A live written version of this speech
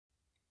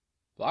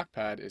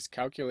Blockpad is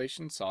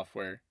calculation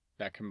software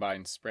that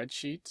combines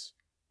spreadsheets,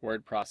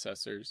 word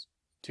processors,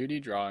 2D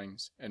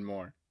drawings, and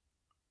more.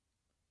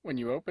 When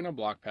you open a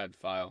Blockpad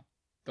file,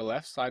 the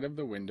left side of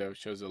the window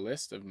shows a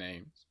list of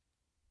names.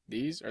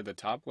 These are the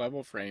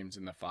top-level frames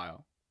in the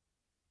file.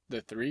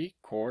 The three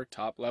core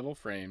top-level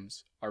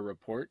frames are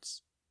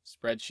Reports,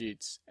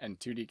 Spreadsheets, and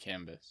 2D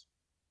Canvas.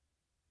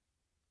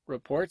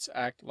 Reports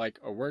act like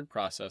a word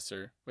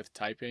processor with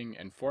typing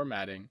and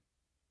formatting,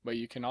 but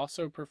you can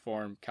also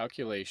perform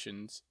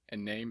calculations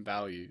and name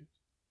values.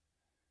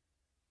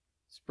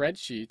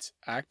 Spreadsheets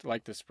act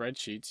like the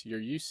spreadsheets you're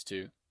used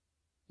to.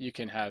 You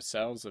can have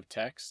cells of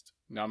text,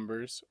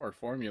 numbers, or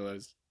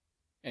formulas,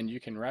 and you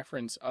can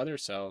reference other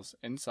cells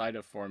inside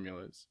of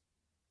formulas.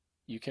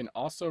 You can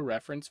also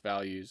reference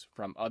values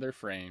from other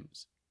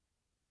frames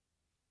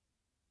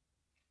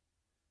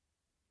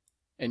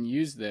and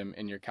use them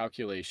in your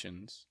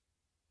calculations.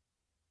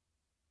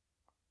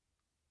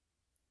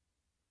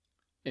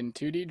 In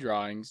 2D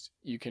drawings,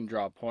 you can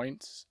draw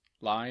points,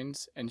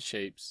 lines, and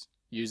shapes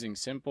using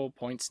simple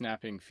point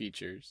snapping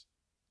features.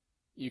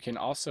 You can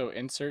also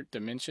insert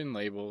dimension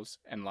labels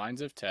and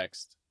lines of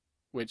text,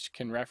 which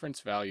can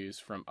reference values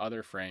from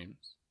other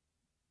frames.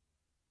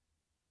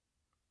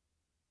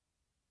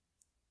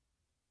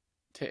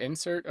 To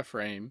insert a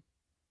frame,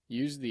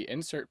 use the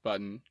Insert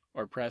button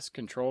or press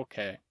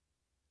Ctrl-K.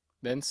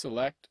 Then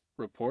select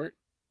Report,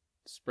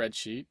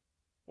 Spreadsheet,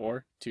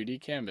 or 2D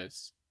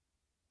Canvas.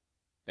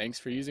 Thanks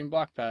for using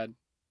Blockpad.